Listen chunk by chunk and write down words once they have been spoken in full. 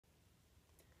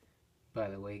By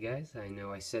the way, guys, I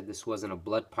know I said this wasn't a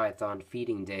blood python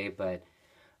feeding day, but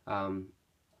um,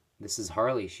 this is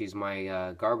Harley. She's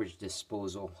my garbage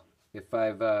disposal. If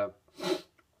I've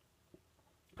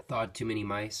thawed too many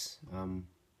mice,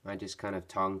 I just kind of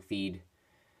tongue feed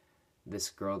this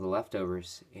girl the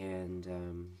leftovers, and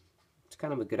it's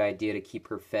kind of a good idea to keep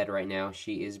her fed right now.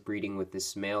 She is breeding with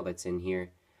this male that's in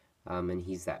here, and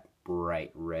he's that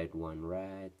bright red one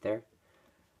right there.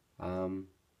 Um,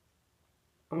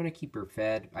 I'm going to keep her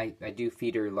fed. I do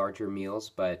feed her larger meals,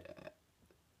 but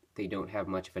they don't have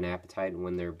much of an appetite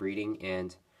when they're breeding.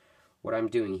 And what I'm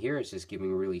doing here is just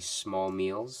giving really small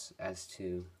meals as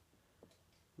to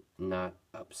not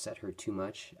upset her too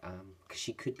much, because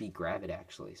she could be gravid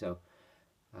actually. So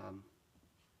I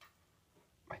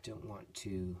don't want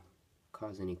to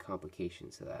cause any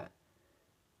complications to that.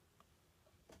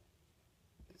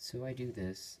 So I do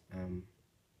this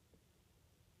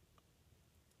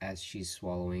as she's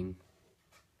swallowing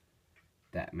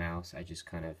that mouse. I just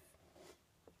kind of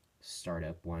start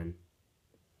up one,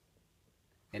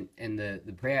 and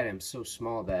the prey item's so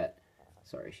small that,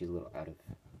 sorry, she's a little out of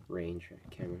range,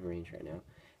 camera range right now,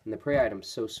 and the prey item's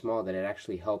so small that it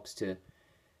actually helps to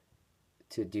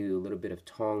do a little bit of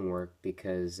tongue work,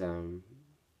 because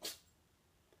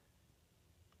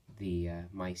the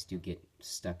mice do get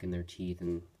stuck in their teeth,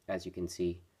 and as you can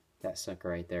see, that sucker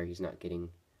right there, he's not getting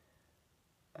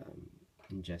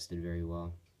ingested very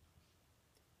well.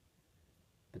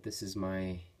 But this is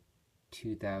my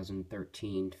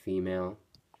 2013 female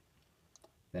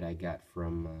that I got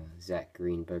from Zach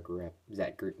Green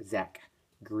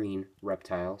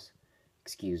Reptiles.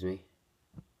 Excuse me.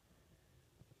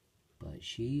 But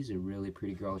she's a really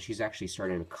pretty girl. She's actually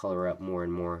starting to color up more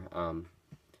and more.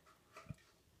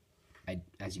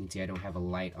 As you can see, I don't have a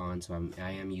light on, so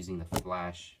I am using the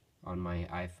flash on my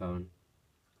iPhone.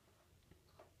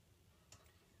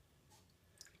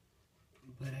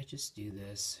 But I just do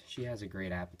this. She has a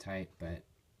great appetite, but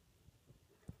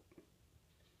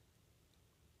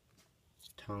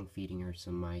tongue feeding her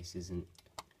some mice isn't,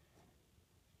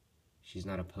 she's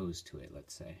not opposed to it,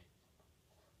 let's say.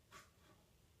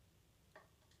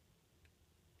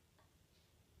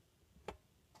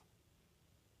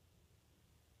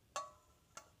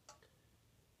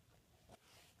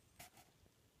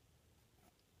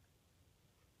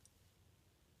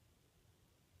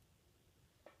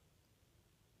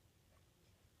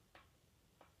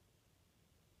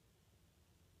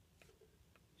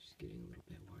 She's getting a little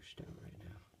bit washed out right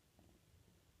now.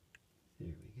 There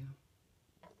we go.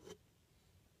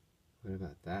 What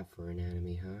about that for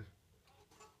anatomy, huh?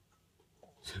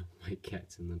 So my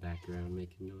cat's in the background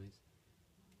making noise.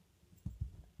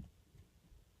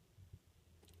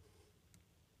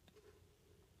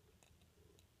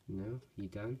 No? You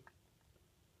done?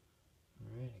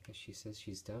 Alright, I guess she says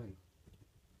she's done.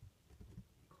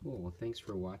 Cool, well thanks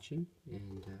for watching,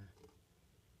 and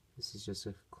this is just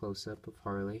a close-up of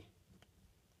Harley.